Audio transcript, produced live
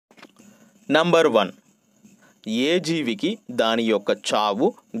Number 1. ఏ జీవికి దాని యొక్క చావు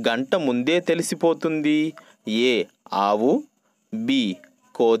గంట ముందే తెలిసిపోతుంది? ఏ ఆవు, బి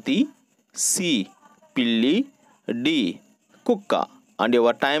కోతి, సి పిల్లి, డి కుక్క. And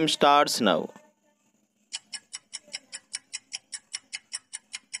your time starts now.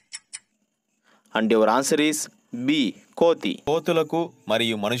 And your answer is B కోతి. కోతులకు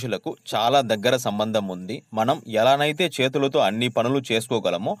మరియు మనుషులకు చాలా దగ్గర సంబంధం ఉంది. మనం ఎలానైతే చేతులతో అన్ని పనులు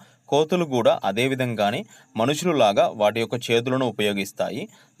చేసుకోగలమో కోతులు కూడా అదే విధంగానే మనుషులులాగా వాటి యొక్క చేతులను ఉపయోగిస్తాయి.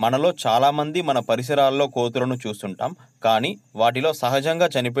 మనలో చాలామంది మన పరిసరాల్లో కోతులను చూస్తుంటాం, కానీ వాటిలో సహజంగా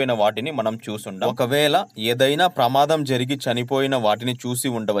చనిపోయిన వాటిని మనం చూస్తుంటాం. ఒకవేళ ఏదైనా ప్రమాదం జరిగి చనిపోయిన వాటిని చూసి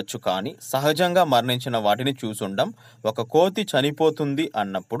ఉండవచ్చు, కానీ సహజంగా మరణించిన వాటిని చూసుండం. ఒక కోతి చనిపోతుంది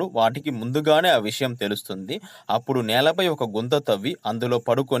అన్నప్పుడు వాటికి ముందుగానే ఆ విషయం తెలుస్తుంది. అప్పుడు నేలపై ఒక గుంత తవ్వి అందులో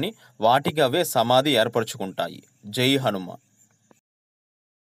పడుకొని వాటికి అవే సమాధి ఏర్పరచుకుంటాయి. జై Hanuman.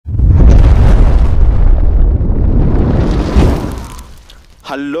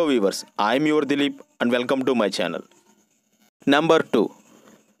 Hello viewers, I'm your Dilip and welcome to my channel. Number 2.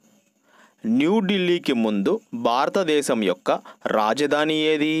 న్యూఢిల్లీకి ముందు భారతదేశం యొక్క రాజధాని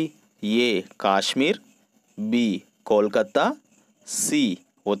ఏది? ఏ Kashmir, B Kolkata, C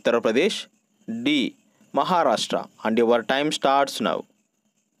Uttar Pradesh, D Maharashtra. And your time starts now.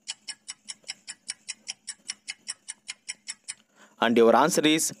 And your answer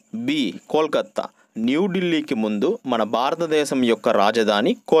is B Kolkata. న్యూఢిల్లీకి ముందు మన భారతదేశం యొక్క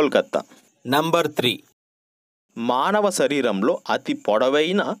రాజధాని కోల్కతా. నంబర్ 3. మానవ శరీరంలో అతి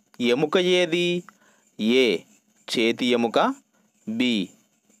పొడవైన ఎముక ఏది? ఏ చేతి ఎముక, బి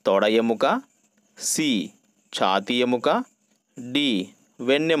తొడ ఎముక, సి ఛాతీ ఎముక, D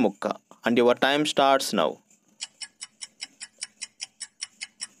వెన్నెముక్క. And your time starts now.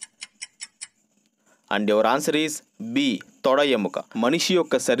 And your answer is B తొడ ఎముక. మనిషి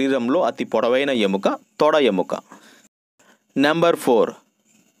యొక్క శరీరంలో అతి పొడవైన ఎముక తొడ ఎముక. నెంబర్ 4.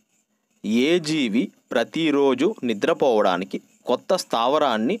 ఏ జీవి ప్రతిరోజు నిద్రపోవడానికి కొత్త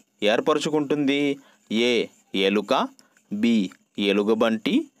స్థావరాన్ని ఏర్పరచుకుంటుంది? ఏ ఎలుక, బి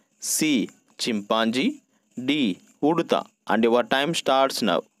ఎలుగుబంటి, C chimpanzee, D ఉడుత. And your time starts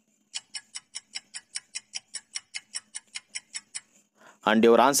now. And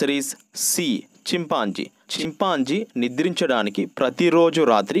your answer is C chimpanzee. Chimpanzee నిద్రించడానికి ప్రతిరోజు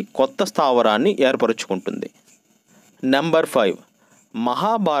రాత్రి కొత్త స్థావరాన్ని ఏర్పరచుకుంటుంది. నెంబర్ 5.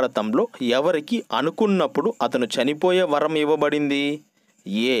 మహాభారతంలో ఎవరికి అనుకున్నప్పుడు అతను చనిపోయే వరం ఇవ్వబడింది?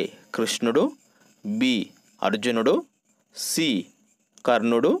 ఏ కృష్ణుడు, బి అర్జునుడు, సి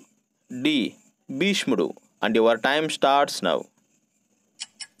కర్ణుడు, డి భీష్ముడు. And your time starts now.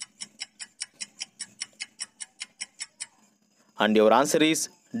 And your answer is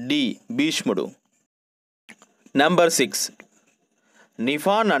D భీష్ముడు. నెంబర్ 6.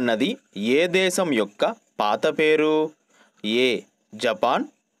 నిఫాన్ అన్నది ఏ దేశం యొక్క పాత పేరు? ఏ Japan,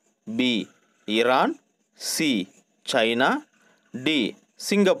 B Iran, C China, D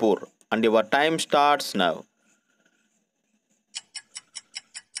Singapore. And your time starts now.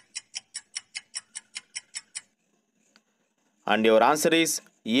 And your answer is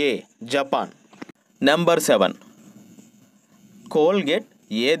a Japan. Number 7. Colgate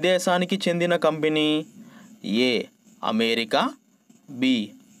ఏ దేశానికి చెందిన company? ఏ America, B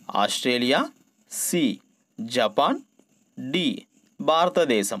Australia, C Japan, D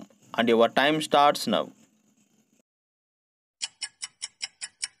భారతదేశం. And your time starts now.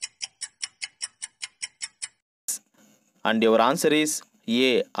 And your answer is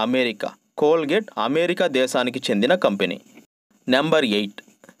a America. Colgate America దేశానికి చెందిన company. Number 8.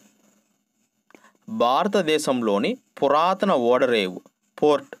 భారతదేశంలోని పురాతన ఓడరేవు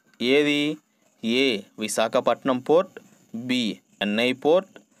port ఏది? ఏ Visakhapatnam port, B Chennai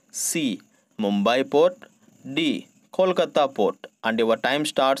port, C Mumbai port, D Kolkata port. And your time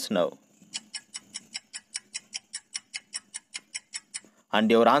starts now.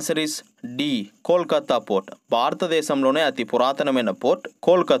 And your answer is D Kolkata port. భారతదేశంలోనే అతి పురాతనమైన port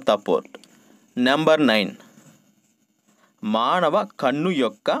Kolkata port. Number 9. మానవ కన్ను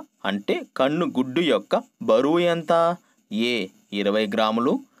యొక్క అంటే కన్ను గుడ్డు యొక్క బరువు ఎంత? ఏ 20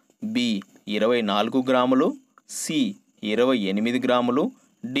 గ్రాములు, బి 24 గ్రాములు, సి 28 గ్రాములు,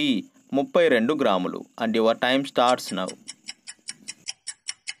 డి 32 గ్రాములు. And your time starts now.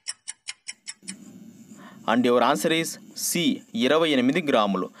 And your answer is C 28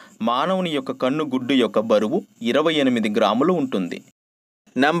 గ్రాములు. మానవుని యొక్క కన్ను గుడ్డు యొక్క బరువు 28 గ్రాములు ఉంటుంది.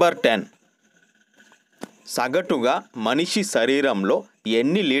 నెంబర్ 10. సగటుగా మనిషి శరీరంలో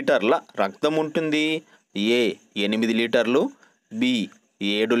ఎన్ని లీటర్ల రక్తం ఉంటుంది? ఏ 8 లీటర్లు, బి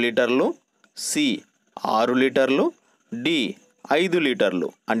 7 లీటర్లు, సి 6 లీటర్లు, డి 5 లీటర్లు.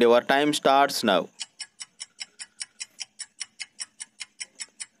 And your time starts now.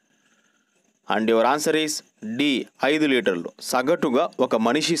 And your answer is D 5 లీటర్లు. సగటుగా ఒక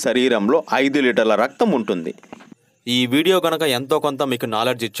మనిషి శరీరంలో 5 లీటర్ల రక్తం ఉంటుంది. ఈ వీడియో కనుక ఎంతో కొంత మీకు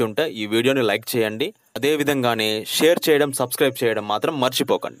నాలెడ్జ్ ఇచ్చి ఉంటే ఈ వీడియోని లైక్ చేయండి. అదేవిధంగానే షేర్ చేయడం, సబ్స్క్రైబ్ చేయడం మాత్రం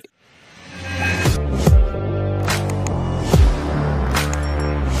మర్చిపోకండి.